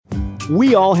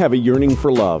We all have a yearning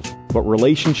for love, but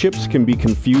relationships can be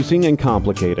confusing and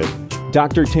complicated.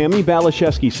 Dr. Tammi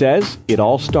Baliszewski says it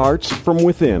all starts from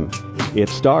within. It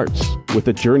starts with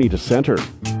a journey to center.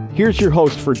 Here's your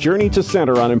host for Journey to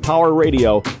Center on Empower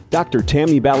Radio, Dr.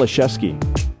 Tammi Baliszewski.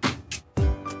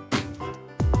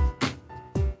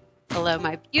 Hello,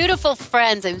 my beautiful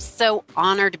friends. I'm so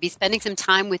honored to be spending some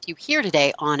time with you here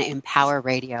today on Empower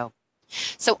Radio.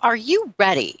 So are you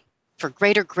ready for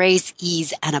greater grace,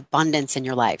 ease, and abundance in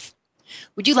your life?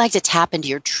 Would you like to tap into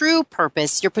your true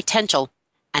purpose, your potential,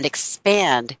 and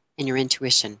expand in your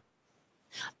intuition?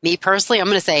 Me personally, I'm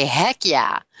going to say, heck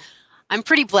yeah. I'm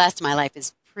pretty blessed. My life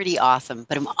is pretty awesome,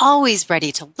 but I'm always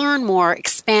ready to learn more,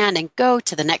 expand, and go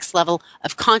to the next level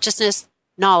of consciousness,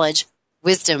 knowledge,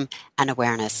 wisdom, and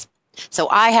awareness. So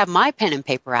I have my pen and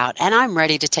paper out, and I'm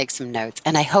ready to take some notes,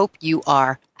 and I hope you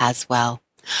are as well.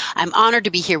 I'm honored to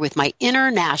be here with my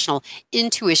international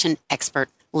intuition expert,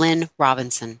 Lynn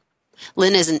Robinson.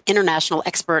 Lynn is an international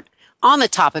expert on the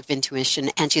topic of intuition,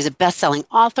 and she's a best-selling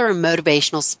author and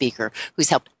motivational speaker who's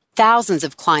helped thousands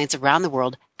of clients around the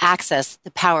world access the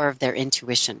power of their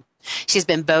intuition. She's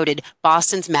been voted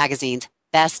Boston's Magazine's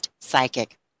best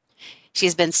psychic.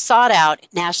 She's been sought out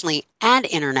nationally and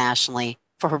internationally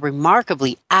for her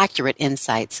remarkably accurate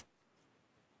insights.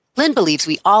 Lynn believes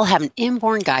we all have an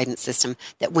inborn guidance system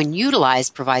that, when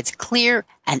utilized, provides clear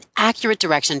and accurate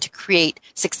direction to create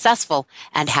successful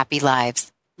and happy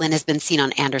lives. Lynn has been seen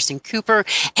on Anderson Cooper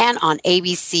and on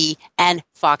ABC and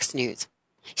Fox News.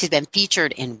 She's been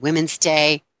featured in Women's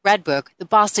Day, Red Book, the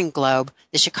Boston Globe,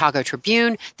 the Chicago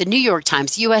Tribune, the New York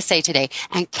Times, USA Today,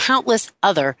 and countless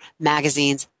other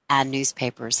magazines and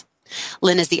newspapers.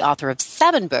 Lynn is the author of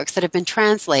 7 books that have been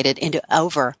translated into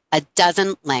over a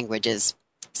dozen languages.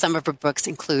 Some of her books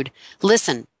include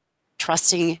Listen,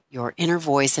 Trusting Your Inner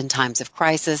Voice in Times of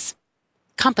Crisis,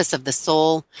 Compass of the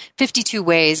Soul, 52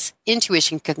 Ways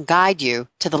Intuition Can Guide You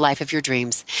to the Life of Your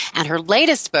Dreams, and her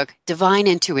latest book, Divine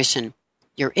Intuition,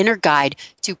 Your Inner Guide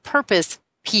to Purpose,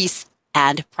 Peace,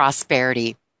 and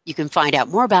Prosperity. You can find out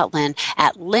more about Lynn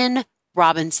at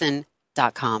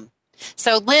lynnrobinson.com.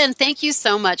 So, Lynn, thank you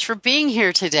so much for being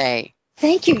here today.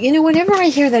 Thank you. You know, whenever I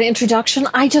hear that introduction,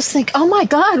 I just think, oh my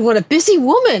God, what a busy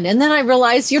woman. And then I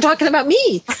realize you're talking about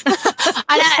me. and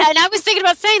I was thinking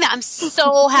about saying that. I'm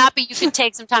so happy you could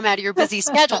take some time out of your busy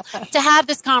schedule to have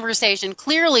this conversation.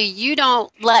 Clearly, you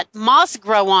don't let moss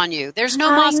grow on you. There's no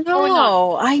moss growing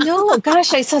on you. I know.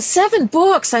 Gosh, I saw 7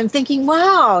 books. I'm thinking,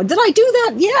 wow, did I do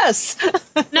that? Yes.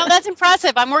 No, that's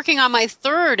impressive. I'm working on my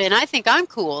 3rd, and I think I'm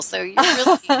cool. So you're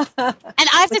really... And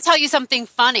I have to tell you something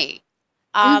funny.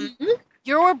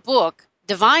 Your book,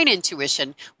 Divine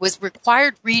Intuition, was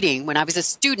required reading when I was a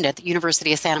student at the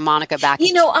University of Santa Monica back in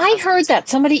 2000. I heard that.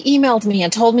 Somebody emailed me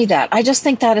and told me that. I just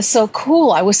think that is so cool.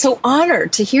 I was so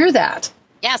honored to hear that.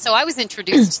 Yeah, so I was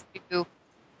introduced to,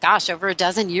 over a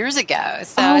dozen years ago.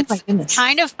 So it's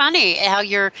kind of funny how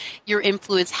your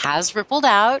influence has rippled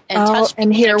out and touched people.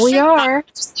 And here we are.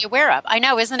 Just be aware of. I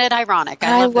know, isn't it ironic?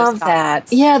 I love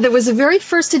that. Yeah, there was a very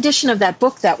first edition of that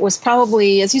book that was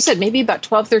probably, as you said, maybe about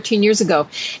 12, 13 years ago.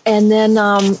 And then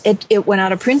it went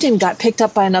out of print and got picked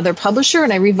up by another publisher,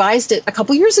 and I revised it a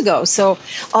couple years ago. So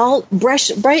all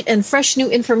bright and fresh new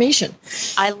information.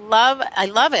 I love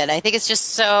it. I think it's just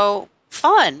so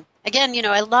fun. Again,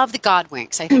 I love the God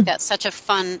winks. I think that's such a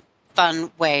fun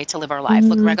way to live our life.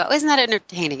 Look around and go, isn't that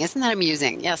entertaining? Isn't that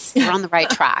amusing? Yes, we're on the right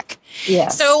track.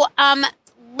 Yes. So,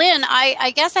 Lynn,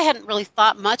 I guess I hadn't really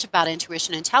thought much about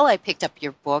intuition until I picked up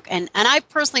your book. And I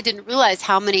personally didn't realize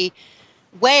how many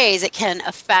ways it can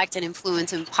affect and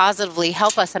influence and positively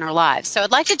help us in our lives. So I'd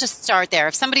like to just start there.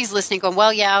 If somebody's listening going,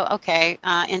 well, yeah, okay,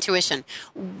 intuition.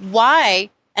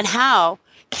 Why and how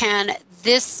can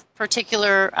this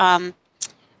particular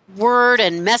word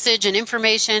and message and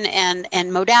information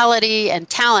and modality and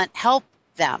talent help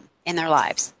them in their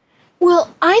lives?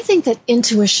 Well, I think that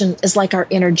intuition is like our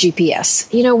inner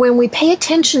GPS. When we pay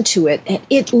attention to it,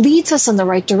 it leads us in the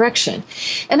right direction.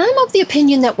 And I'm of the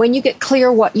opinion that when you get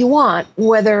clear what you want,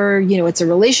 whether, it's a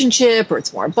relationship or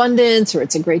it's more abundance or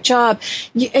it's a great job,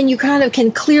 and you kind of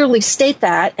can clearly state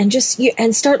that and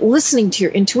and start listening to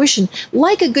your intuition,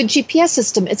 like a good GPS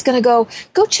system, it's going to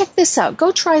go check this out,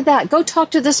 go try that, go talk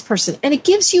to this person. And it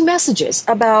gives you messages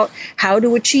about how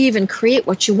to achieve and create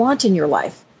what you want in your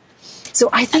life. So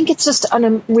I think it's just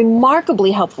a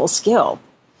remarkably helpful skill.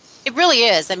 It really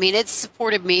is. I mean, it's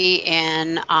supported me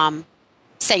in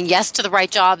saying yes to the right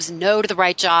jobs, no to the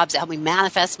right jobs. It helped me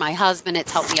manifest my husband.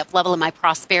 It's helped me up level in my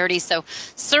prosperity. So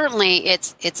certainly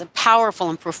it's a powerful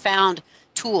and profound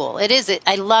tool. It is.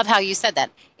 I love how you said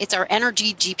that. It's our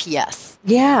energy GPS.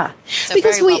 Yeah. So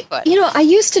because very well put. I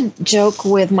used to joke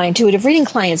with my intuitive reading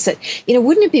clients that,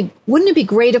 wouldn't it be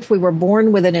great if we were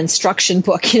born with an instruction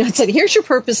book? It said, here's your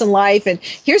purpose in life, and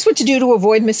here's what to do to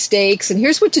avoid mistakes, and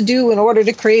here's what to do in order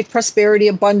to create prosperity,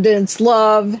 abundance,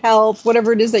 love, health,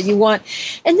 whatever it is that you want.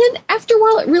 And then after a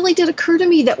while, it really did occur to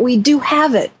me that we do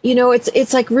have it.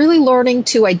 It's like really learning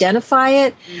to identify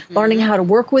it, learning how to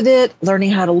work with it,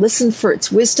 learning how to listen for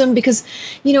its wisdom, because,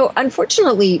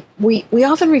 unfortunately, we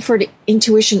often refer to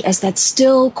intuition as that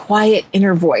still, quiet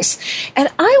inner voice. And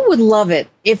I would love it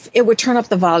if it would turn up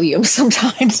the volume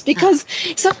sometimes, because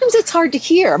sometimes it's hard to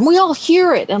hear. And we all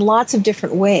hear it in lots of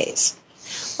different ways.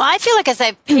 Well, I feel like as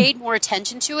I've paid more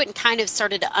attention to it and kind of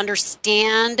started to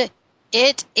understand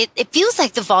it feels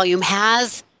like the volume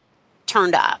has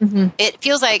turned up. It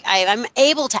feels like I'm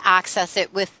able to access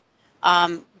it with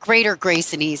greater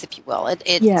grace and ease, if you will.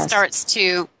 It starts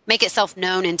to make itself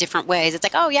known in different ways. It's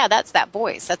like, oh yeah, that's that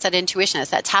voice. That's that intuition.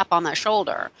 It's that tap on that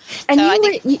shoulder. And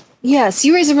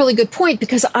you raise a really good point,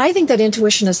 because I think that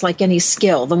intuition is like any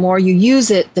skill. The more you use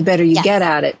it, the better you get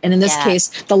at it. And in this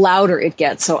case, the louder it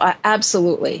gets. So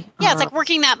absolutely. Yeah, it's like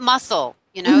working that muscle.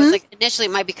 It's like initially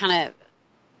it might be kind of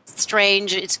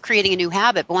strange. It's creating a new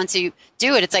habit. But once you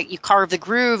do it, it's like you carve the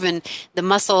groove, and the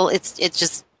muscle,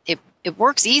 it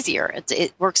works easier.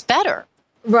 It works better.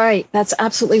 Right. That's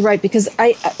absolutely right. Because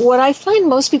what I find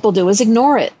most people do is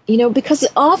ignore it, because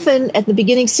often at the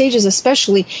beginning stages,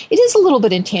 especially, it is a little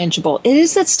bit intangible. It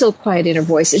is that still quiet inner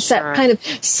voice. It's that kind of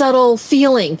subtle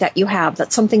feeling that you have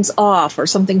that something's off or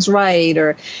something's right,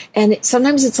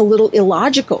 sometimes it's a little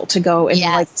illogical to go and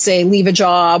like say leave a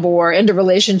job or end a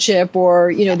relationship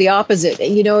or, the opposite.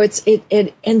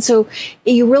 And so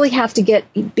you really have to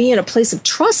be in a place of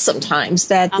trust sometimes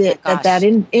that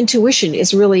intuition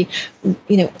is really,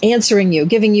 answering you,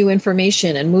 giving you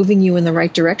information and moving you in the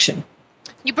right direction.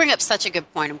 You bring up such a good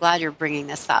point. I'm glad you're bringing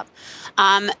this up.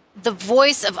 The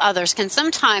voice of others can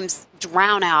sometimes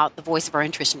drown out the voice of our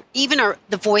intuition. Even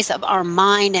the voice of our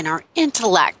mind and our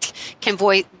intellect can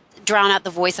drown out the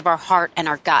voice of our heart and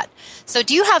our gut. So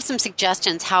do you have some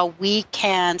suggestions how we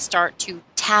can start to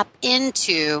tap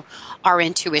into our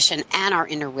intuition and our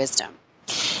inner wisdom?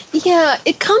 Yeah,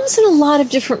 it comes in a lot of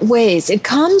different ways. It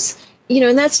comes,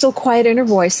 and that's still quiet inner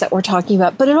voice that we're talking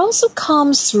about, but it also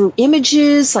comes through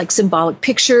images, like symbolic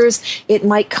pictures. It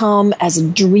might come as a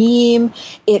dream.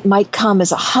 It might come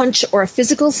as a hunch or a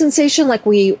physical sensation, like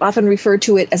we often refer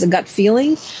to it as a gut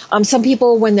feeling. Some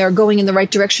people, when they're going in the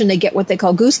right direction, they get what they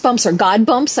call goosebumps or God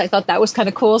bumps. I thought that was kind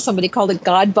of cool. Somebody called it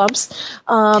God bumps.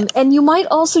 And you might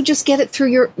also just get it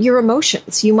through your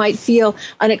emotions. You might feel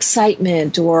an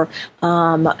excitement or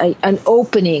an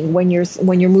opening when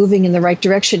you're moving in the right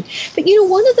direction. But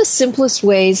one of the simplest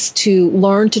ways to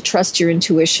learn to trust your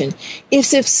intuition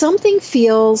is if something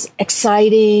feels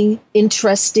exciting,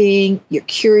 interesting, you're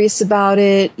curious about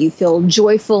it, you feel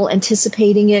joyful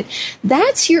anticipating it,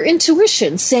 that's your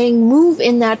intuition saying move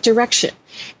in that direction.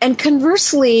 And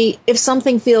conversely, if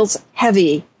something feels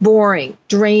heavy, boring,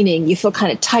 draining, you feel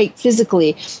kind of tight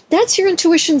physically, that's your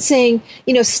intuition saying,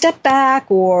 step back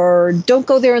or don't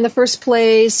go there in the first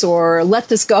place or let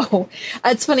this go.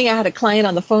 It's funny, I had a client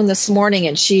on the phone this morning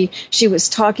and she was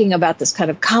talking about this kind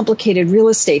of complicated real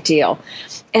estate deal.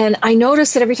 And I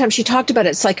noticed that every time she talked about it,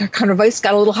 it's like her kind of voice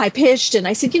got a little high pitched. And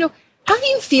I said, how do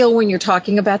you feel when you're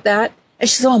talking about that? And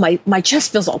she said, oh, my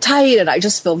chest feels all tight and I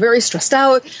just feel very stressed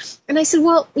out. And I said,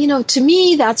 well, to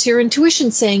me, that's your intuition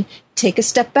saying, take a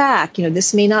step back.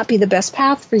 This may not be the best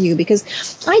path for you, because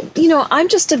I'm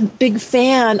just a big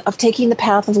fan of taking the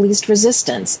path of least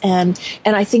resistance. And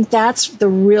I think that's the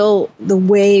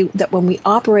way that when we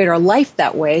operate our life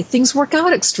that way, things work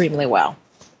out extremely well.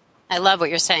 I love what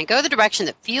you're saying. Go the direction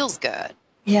that feels good.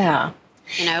 Yeah.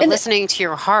 Listening to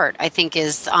your heart, I think,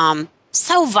 is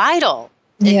so vital.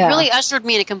 It really ushered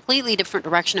me in a completely different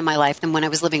direction in my life than when I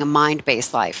was living a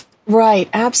mind-based life. Right,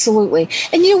 absolutely.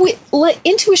 And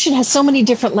intuition has so many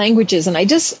different languages, and I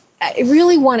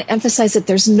really want to emphasize that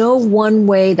there's no one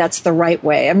way that's the right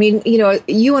way. I mean,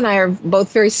 you and I are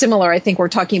both very similar. I think we're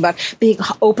talking about being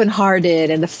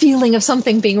open-hearted and the feeling of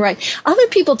something being right. Other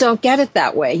people don't get it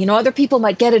that way. Other people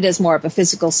might get it as more of a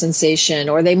physical sensation,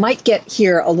 or they might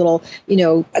hear a little,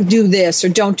 do this or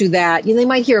don't do that. They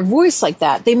might hear a voice like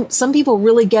that. Some people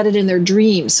really get it in their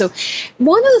dreams. So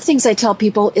one of the things I tell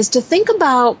people is to think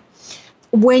about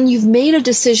when you've made a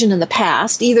decision in the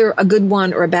past, either a good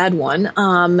one or a bad one,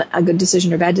 a good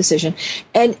decision or bad decision,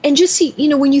 and just see,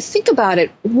 when you think about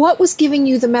it, what was giving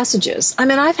you the messages? I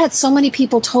mean, I've had so many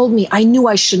people told me I knew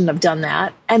I shouldn't have done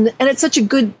that, and it's such a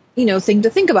good, thing to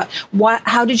think about.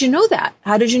 How did you know that?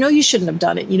 How did you know you shouldn't have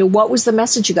done it? What was the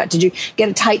message you got? Did you get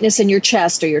a tightness in your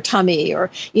chest or your tummy, or,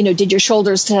 did your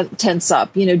shoulders tense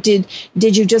up?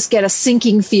 Did you just get a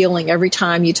sinking feeling every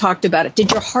time you talked about it?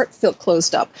 Did your heart feel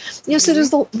closed up? So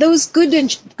there's those good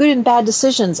and bad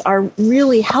decisions are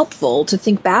really helpful to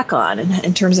think back on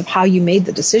in terms of how you made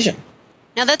the decision.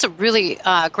 Now, that's a really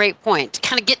great point, to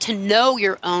kind of get to know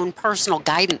your own personal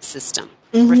guidance system,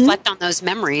 reflect on those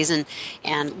memories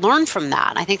and learn from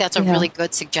that. I think that's a really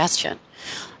good suggestion.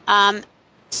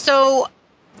 So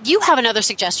you have another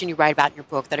suggestion you write about in your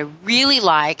book that I really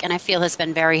like and I feel has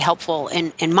been very helpful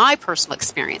in my personal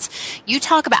experience. You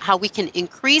talk about how we can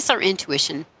increase our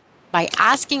intuition by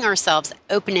asking ourselves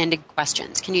open-ended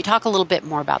questions. Can you talk a little bit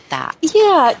more about that?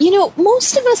 Yeah,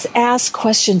 most of us ask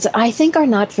questions that I think are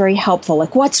not very helpful,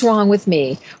 like what's wrong with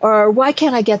me? Or why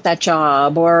can't I get that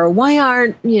job? Or why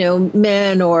aren't,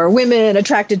 men or women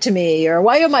attracted to me? Or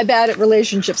why am I bad at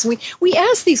relationships? We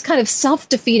ask these kind of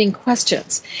self-defeating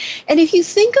questions. And if you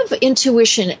think of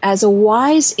intuition as a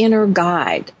wise inner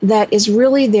guide that is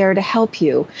really there to help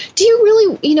you, do you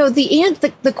really,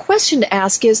 the question to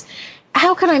ask is,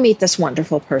 how can I meet this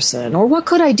wonderful person? Or what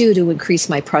could I do to increase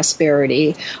my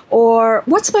prosperity? Or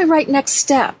what's my right next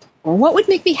step? Or what would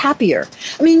make me happier?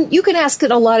 I mean, you can ask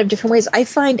it a lot of different ways. I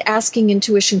find asking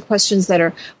intuition questions that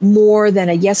are more than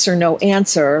a yes or no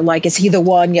answer, like is he the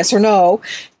one, yes or no,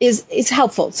 is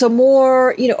helpful. So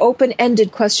more,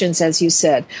 open-ended questions, as you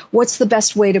said. What's the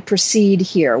best way to proceed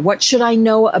here? What should I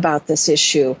know about this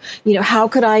issue? How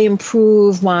could I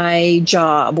improve my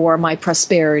job or my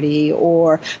prosperity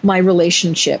or my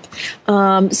relationship?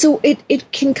 So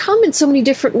it can come in so many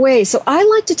different ways. So I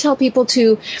like to tell people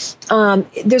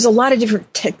there's a lot of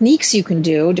different techniques you can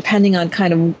do depending on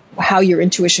kind of how your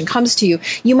intuition comes to you.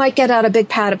 You might get out a big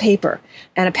pad of paper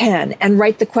and a pen and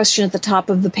write the question at the top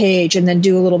of the page and then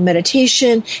do a little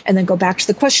meditation and then go back to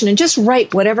the question and just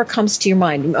write whatever comes to your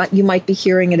mind. You might be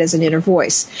hearing it as an inner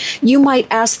voice. You might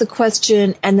ask the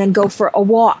question and then go for a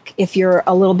walk. If you're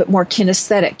a little bit more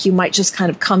kinesthetic, you might just kind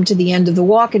of come to the end of the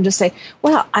walk and just say,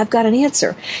 wow, I've got an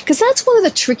answer. Because that's one of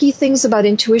the tricky things about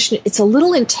intuition. It's a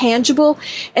little intangible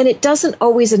and it doesn't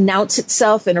always announce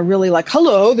itself in a really like,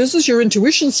 hello, this is your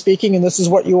intuition speaking and this is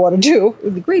what you want to do. It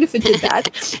would be great if it did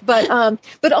that.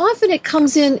 But often it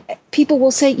comes in, people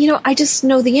will say, I just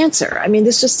know the answer. I mean,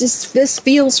 this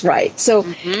feels right. So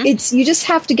you just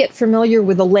have to get familiar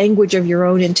with the language of your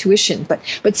own intuition.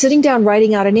 But sitting down,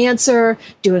 writing out an answer,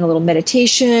 doing a little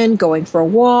meditation, going for a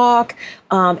walk,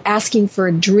 asking for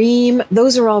a dream,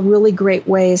 those are all really great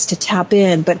ways to tap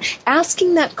in. But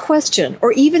asking that question,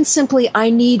 or even simply, I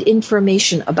need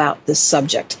information about this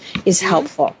subject, is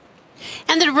helpful.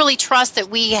 And to really trust that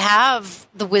we have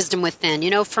the wisdom within.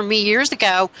 For me, years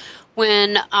ago,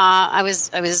 when I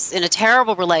was in a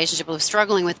terrible relationship, I was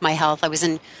struggling with my health. I was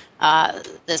in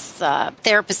this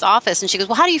therapist's office, and she goes,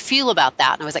 "Well, how do you feel about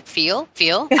that?" And I was like, "Feel?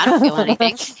 I don't feel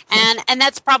anything." And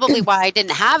that's probably why I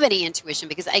didn't have any intuition,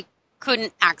 because I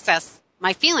couldn't access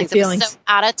my feelings. I was so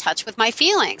out of touch with my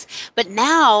feelings. But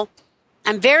now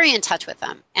I'm very in touch with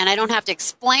them, and I don't have to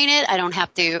explain it. I don't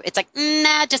have to. It's like,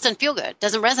 nah, it just doesn't feel good. It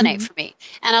doesn't resonate for me.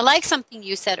 And I like something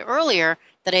you said earlier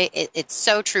that it's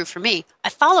so true for me. I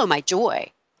follow my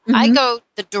joy. I go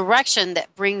the direction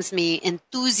that brings me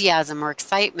enthusiasm or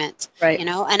excitement, right? And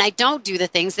I don't do the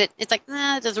things that it's like,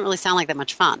 nah, it doesn't really sound like that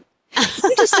much fun.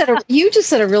 You just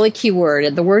said a really key word,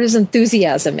 and the word is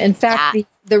enthusiasm. In fact,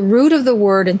 the root of the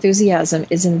word enthusiasm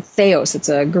is in theos. It's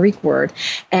a Greek word,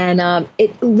 and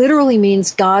it literally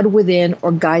means God within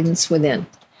or guidance within.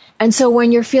 And so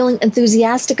when you're feeling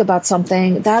enthusiastic about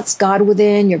something, that's God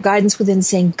within, your guidance within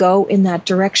saying, go in that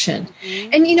direction.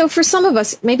 And, for some of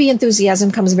us, maybe enthusiasm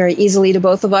comes very easily to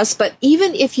both of us. But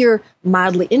even if you're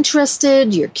mildly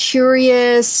interested, you're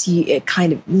curious, it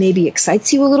kind of maybe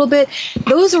excites you a little bit,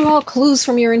 those are all clues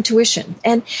from your intuition.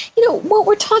 And, what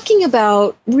we're talking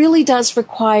about really does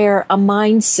require a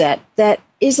mindset that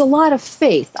is a lot of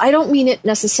faith. I don't mean it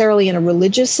necessarily in a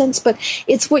religious sense, but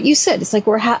it's what you said. It's like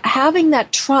we're having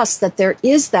that trust that there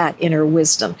is that inner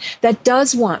wisdom that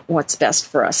does want what's best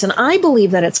for us. And I believe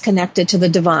that it's connected to the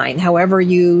divine, however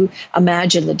you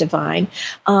imagine the divine,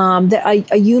 that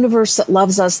a universe that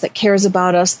loves us, that cares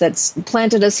about us, that's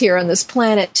planted us here on this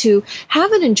planet to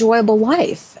have an enjoyable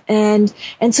life. And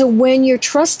so when you're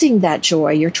trusting that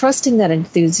joy, you're trusting that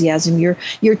enthusiasm,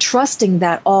 you're trusting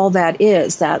that all that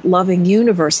is, that loving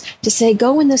universe, to say,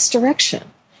 go in this direction.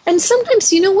 And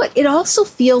sometimes, it also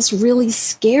feels really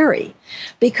scary,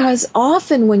 because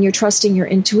often when you're trusting your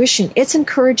intuition, it's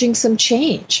encouraging some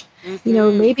change.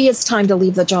 Maybe it's time to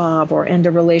leave the job or end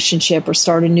a relationship or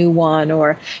start a new one,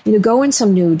 or, go in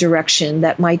some new direction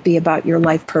that might be about your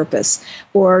life purpose,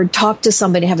 or talk to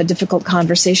somebody, have a difficult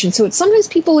conversation. So sometimes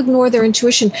people ignore their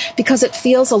intuition because it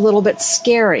feels a little bit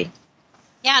scary.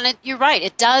 Yeah, and you're right.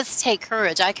 It does take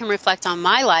courage. I can reflect on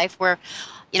my life where,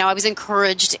 I was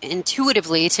encouraged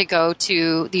intuitively to go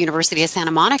to the University of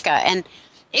Santa Monica, and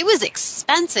it was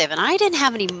expensive, and I didn't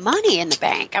have any money in the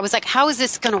bank. I was like, how is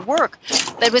this going to work?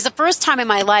 But it was the first time in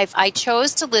my life I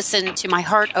chose to listen to my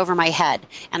heart over my head,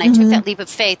 and I took that leap of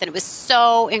faith, and it was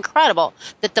so incredible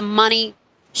that the money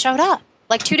showed up.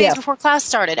 Like 2 days before class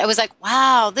started, I was like,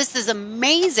 wow, this is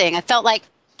amazing. I felt like,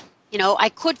 I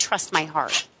could trust my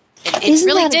heart. It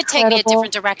really did take me a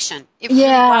different direction. It really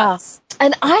was.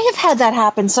 And I have had that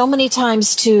happen so many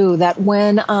times too, that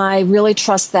when I really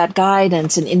trust that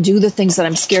guidance and do the things that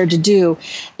I'm scared to do,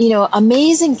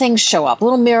 amazing things show up,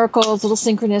 little miracles, little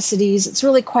synchronicities. It's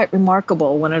really quite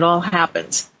remarkable when it all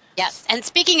happens. Yes. And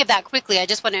speaking of that quickly, I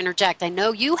just want to interject. I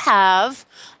know you have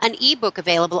an ebook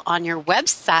available on your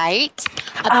website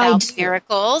about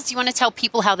miracles. You want to tell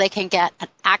people how they can get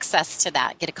access to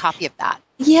that, get a copy of that?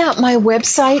 Yeah, my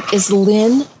website is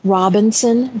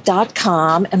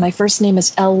lynnrobinson.com, and my first name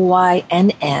is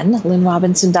Lynn,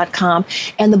 lynnrobinson.com,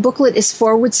 and the booklet is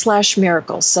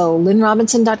 /miracles. So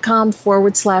lynnrobinson.com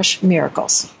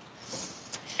 /miracles.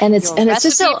 And it's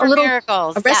just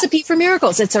a recipe for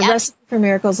miracles. It's a recipe for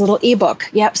miracles, little ebook.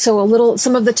 Yep. So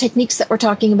some of the techniques that we're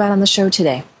talking about on the show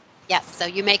today. Yes. So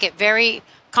you make it very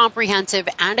comprehensive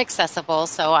and accessible.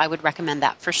 So I would recommend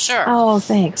that for sure. Oh,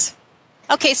 thanks.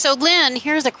 Okay. So Lynn,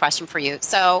 here's a question for you.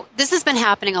 So this has been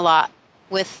happening a lot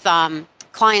with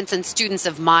clients and students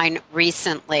of mine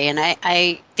recently. And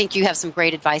I think you have some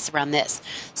great advice around this.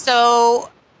 So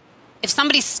if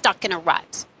somebody's stuck in a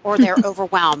rut, or they're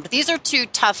overwhelmed. These are two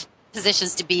tough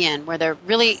positions to be in, where they're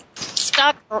really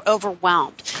stuck or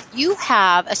overwhelmed. You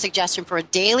have a suggestion for a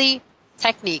daily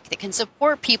technique that can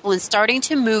support people in starting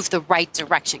to move the right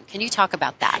direction. Can you talk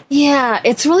about that? Yeah,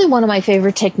 it's really one of my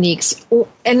favorite techniques.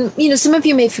 And, some of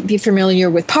you may be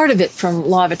familiar with part of it from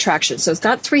Law of Attraction. So it's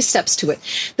got 3 steps to it.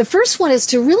 The first one is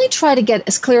to really try to get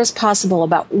as clear as possible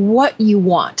about what you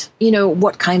want.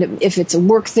 What kind of, if it's a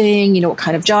work thing, what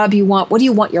kind of job you want. What do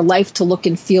you want your life to look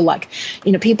and feel like?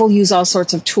 People use all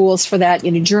sorts of tools for that,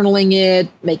 journaling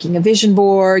it, making a vision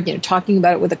board, talking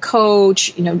about it with a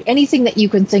coach, anything that you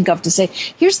can think of to say,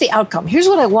 here's the outcome. Here's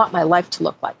what I want my life to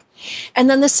look like. And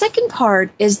then the second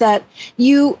part is that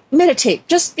you meditate.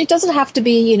 It doesn't have to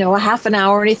be, a half an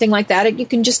hour or anything like that. You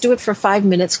can just do it for 5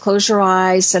 minutes. Close your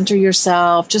eyes, center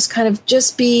yourself,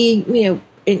 just be,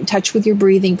 in touch with your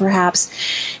breathing perhaps.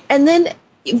 And then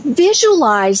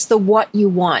visualize what you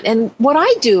want. And what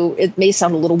I do, it may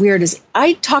sound a little weird, is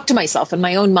I talk to myself in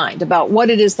my own mind about what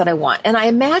it is that I want. And I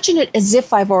imagine it as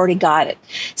if I've already got it.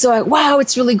 So wow,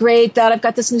 it's really great that I've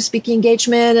got this new speaking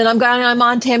engagement and I'm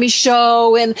on Tammy's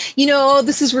show. And,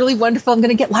 this is really wonderful. I'm going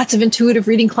to get lots of intuitive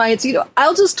reading clients.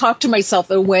 I'll just talk to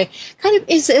myself in a way kind of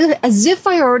as if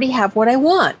I already have what I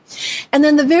want. And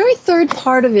then the very third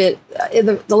part of it,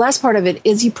 the last part of it,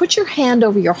 is you put your hand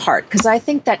over your heart, because I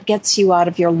think that gets you out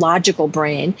of your logical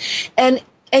brain, and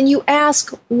you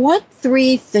ask, what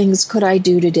 3 things could I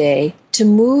do today to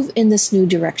move in this new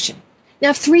direction? Now,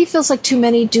 if 3 feels like too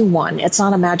many, do 1. It's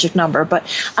not a magic number, but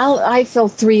I feel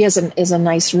 3 is a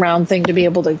nice round thing to be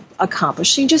able to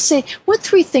accomplish. So you just say, what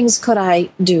 3 things could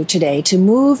I do today to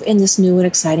move in this new and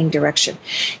exciting direction?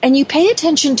 And you pay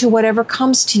attention to whatever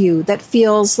comes to you that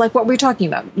feels like what we're talking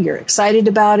about. You're excited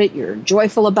about it. You're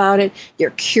joyful about it.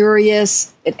 You're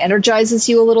curious. It energizes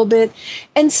you a little bit.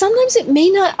 And sometimes it may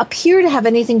not appear to have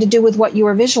anything to do with what you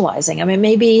are visualizing. I mean,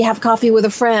 maybe have coffee with a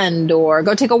friend or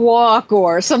go take a walk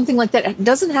or something like that. It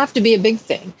doesn't have to be a big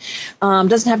thing.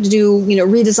 Doesn't have to do,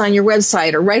 redesign your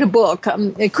website or write a book.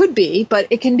 It could be, but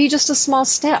it can be just a small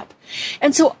step.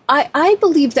 And so I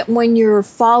believe that when you're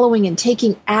following and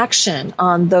taking action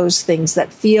on those things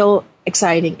that feel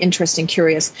exciting, interesting,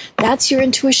 curious, that's your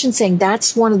intuition saying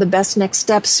that's one of the best next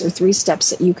steps or 3 steps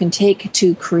that you can take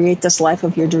to create this life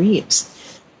of your dreams.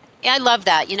 Yeah, I love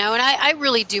that, and I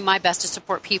really do my best to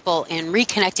support people in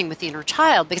reconnecting with the inner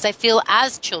child, because I feel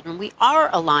as children, we are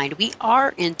aligned. We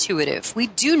are intuitive. We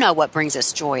do know what brings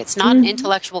us joy. It's not an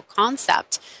intellectual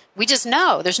concept. We just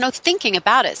know. There's no thinking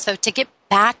about it. So to get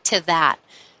back to that,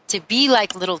 to be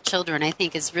like little children, I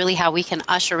think is really how we can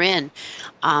usher in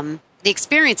the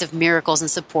experience of miracles and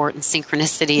support and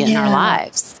synchronicity in our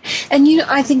lives. And,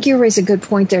 I think you raise a good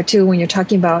point there, too, when you're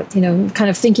talking about, kind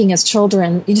of thinking as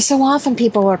children. So often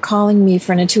people are calling me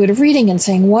for an intuitive reading and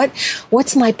saying,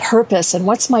 what's my purpose and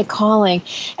what's my calling?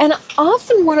 And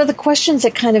often one of the questions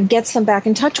that kind of gets them back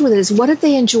in touch with it is, what did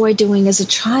they enjoy doing as a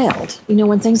child?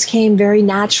 When things came very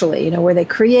naturally, were they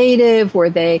creative? Were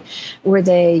they,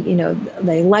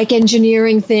 they like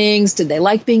engineering things? Did they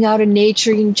like being out in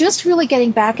nature? Just really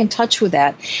getting back in touch with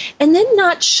that, and then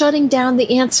not shutting down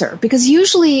the answer, because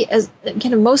usually, as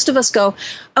most of us go,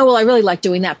 oh well, I really like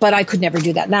doing that, but I could never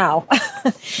do that now.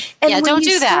 And don't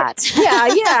do that.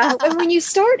 Yeah. And when you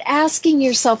start asking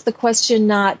yourself the question,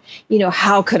 not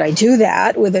how could I do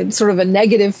that with a sort of a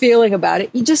negative feeling about it,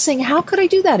 you're just saying, how could I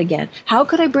do that again? How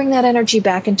could I bring that energy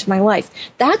back into my life?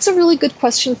 That's a really good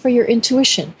question for your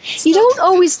intuition. You don't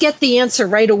always get the answer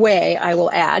right away, I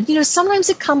will add. Sometimes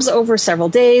it comes over several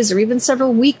days or even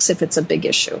several weeks if it's a big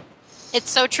issue. It's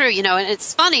so true, and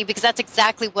it's funny because that's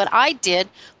exactly what I did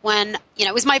when,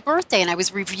 it was my birthday and I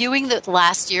was reviewing the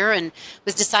last year and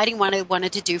was deciding what I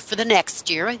wanted to do for the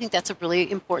next year. I think that's a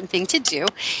really important thing to do.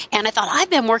 And I thought, I've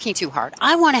been working too hard.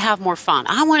 I want to have more fun.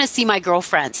 I want to see my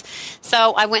girlfriends.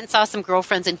 So I went and saw some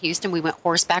girlfriends in Houston. We went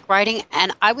horseback riding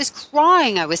and I was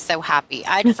crying. I was so happy.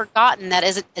 I'd forgotten that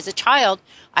as a child,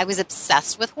 I was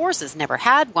obsessed with horses. Never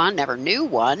had one, never knew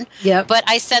one. Yep. But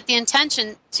I set the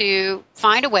intention to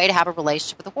find a way to have a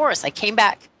relationship with a horse. I came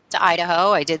back to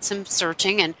Idaho. I did some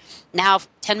searching, and now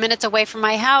 10 minutes away from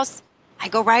my house, I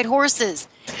go ride horses.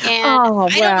 And I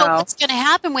don't know what's going to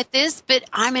happen with this, but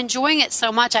I'm enjoying it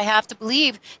so much. I have to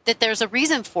believe that there's a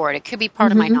reason for it. It could be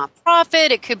part of my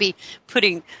nonprofit. It could be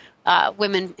putting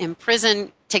women in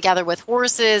prison together with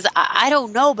horses. I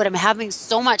don't know, but I'm having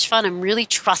so much fun. I'm really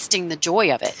trusting the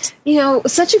joy of it.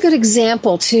 Such a good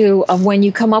example, too, of when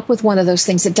you come up with one of those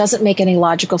things that doesn't make any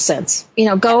logical sense.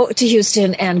 Go to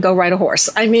Houston and go ride a horse.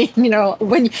 I mean,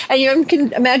 when you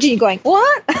can imagine you going,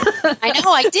 what? I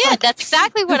know, I did. That's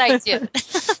exactly what I did.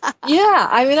 Yeah.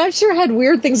 I mean, I've sure had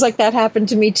weird things like that happen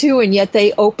to me, too. And yet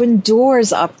they open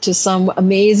doors up to some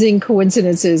amazing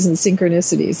coincidences and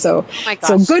synchronicities. So, oh my gosh,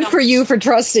 so good for you for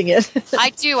trusting it.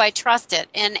 I trust it.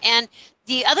 And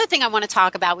the other thing I want to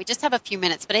talk about, we just have a few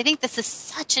minutes, but I think this is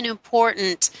such an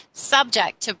important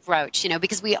subject to broach,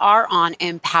 because we are on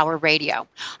Empower Radio.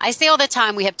 I say all the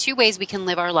time, we have two ways we can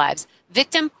live our lives,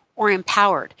 victim or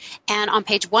empowered. And on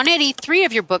page 183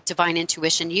 of your book, Divine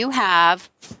Intuition, you have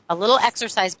a little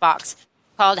exercise box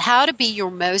called How to Be Your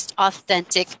Most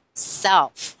Authentic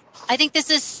Self. I think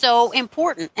this is so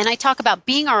important. And I talk about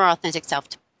being our authentic self,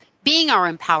 being our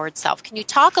empowered self. Can you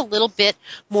talk a little bit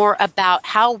more about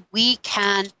how we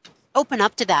can open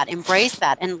up to that, embrace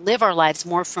that, and live our lives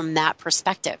more from that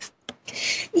perspective?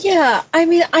 Yeah, I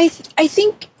mean, I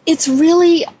think it's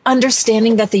really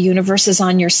understanding that the universe is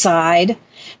on your side.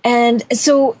 And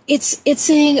so it's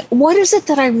saying, what is it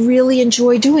that I really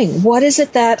enjoy doing? What is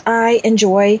it that I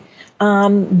enjoy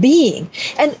being?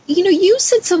 And, you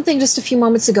said something just a few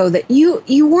moments ago that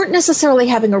you weren't necessarily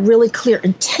having a really clear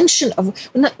intention of,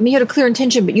 you had a clear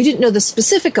intention, but you didn't know the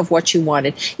specific of what you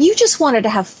wanted. You just wanted to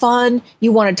have fun.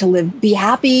 You wanted to be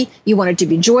happy. You wanted to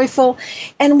be joyful.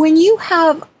 And when you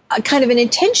have a kind of an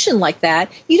intention like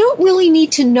that, you don't really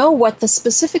need to know what the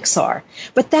specifics are,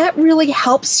 but that really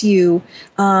helps you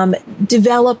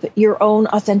develop your own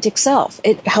authentic self.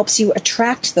 It helps you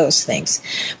attract those things.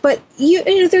 But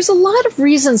there's a lot of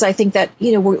reasons I think that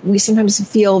we sometimes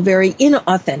feel very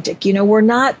inauthentic. We're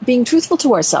not being truthful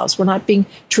to ourselves. We're not being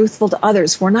truthful to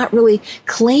others. We're not really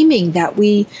claiming that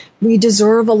we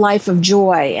deserve a life of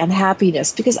joy and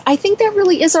happiness, because I think that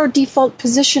really is our default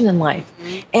position in life.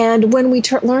 Mm-hmm. And when we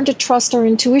learn to trust our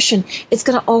intuition, it's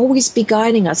going to always be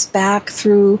guiding us back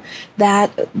through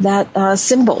that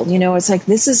symbol. It's like,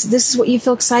 this is what you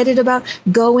feel excited about.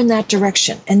 Go in that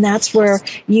direction. And that's where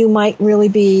you might really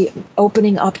be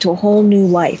opening up to a whole new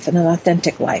life and an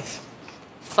authentic life.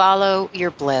 Follow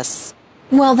your bliss.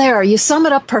 Well, there, you sum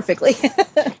it up perfectly.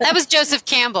 That was Joseph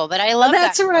Campbell, but I love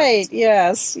that. That's right.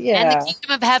 Yes. Yeah. And the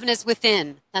kingdom of heaven is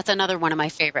within. That's another one of my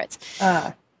favorites.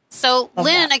 So,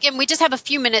 Lynn, again, we just have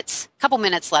couple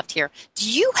minutes left here. Do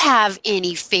you have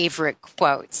any favorite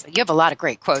quotes? You have a lot of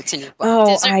great quotes in your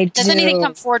book. Does anything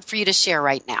come forward for you to share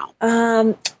right now?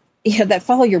 That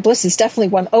follow your bliss is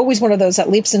definitely always one of those that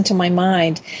leaps into my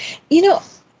mind.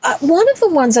 One of the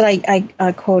ones that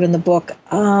I quote in the book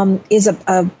is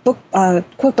a book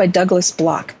quote by Douglas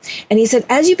Bloch. And he said,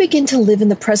 as you begin to live in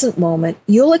the present moment,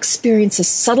 you'll experience a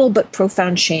subtle but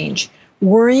profound change.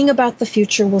 Worrying about the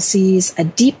future will seize, a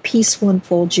deep peace will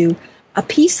enfold you, a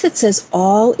peace that says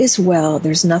all is well,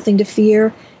 there's nothing to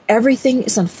fear, Everything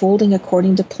is unfolding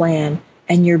according to plan,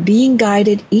 and you're being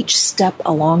guided each step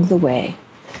along the way.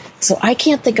 So I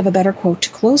can't think of a better quote to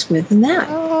close with than that.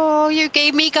 Oh, you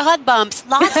gave me God bumps.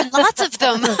 Lots and lots of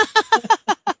them.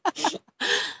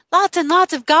 Lots and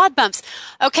lots of God bumps.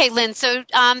 Okay, Lynn, so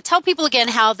tell people again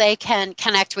how they can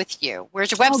connect with you.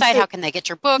 Where's your website? Okay. How can they get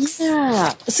your books? Yeah.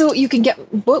 So you can get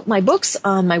my books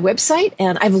on my website,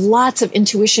 and I have lots of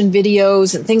intuition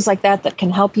videos and things like that can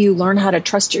help you learn how to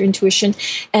trust your intuition.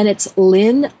 And it's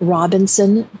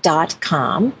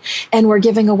lynnrobinson.com. And we're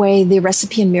giving away the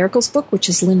Recipe and Miracles book, which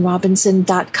is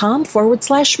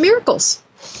lynnrobinson.com/miracles.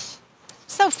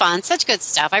 So fun. Such good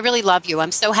stuff. I really love you.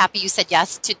 I'm so happy you said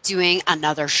yes to doing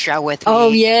another show with me. Oh,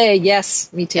 yay.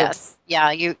 Yes, me too. Yes.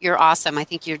 Yeah, you're awesome. I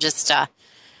think you're just,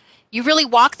 you really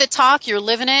walk the talk. You're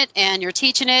living it and you're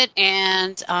teaching it.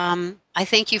 And I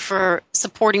thank you for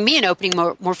supporting me and opening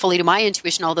more fully to my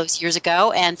intuition all those years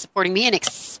ago and supporting me and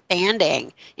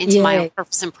expanding into my own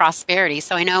purpose and prosperity.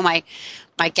 So I know my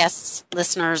guests,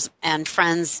 listeners, and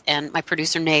friends, and my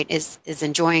producer, Nate, is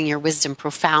enjoying your wisdom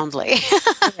profoundly.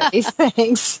 Right,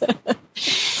 thanks.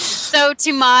 So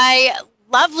to my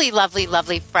lovely, lovely,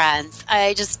 lovely friends,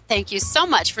 I just thank you so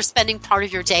much for spending part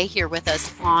of your day here with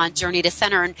us on Journey to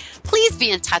Center. And please be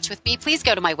in touch with me. Please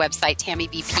go to my website, Tammi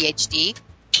B. PhD.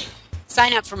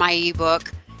 Sign up for my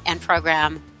ebook and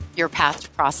program, Your Path to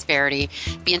Prosperity.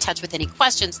 Be in touch with any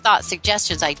questions, thoughts,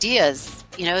 suggestions, ideas.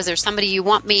 Is there somebody you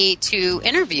want me to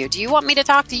interview? Do you want me to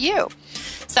talk to you?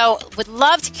 So would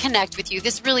love to connect with you.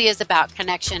 This really is about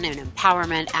connection and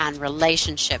empowerment and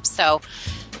relationships. So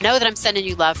know that I'm sending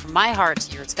you love from my heart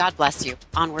to yours. God bless you.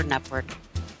 Onward and upward.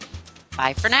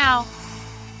 Bye for now.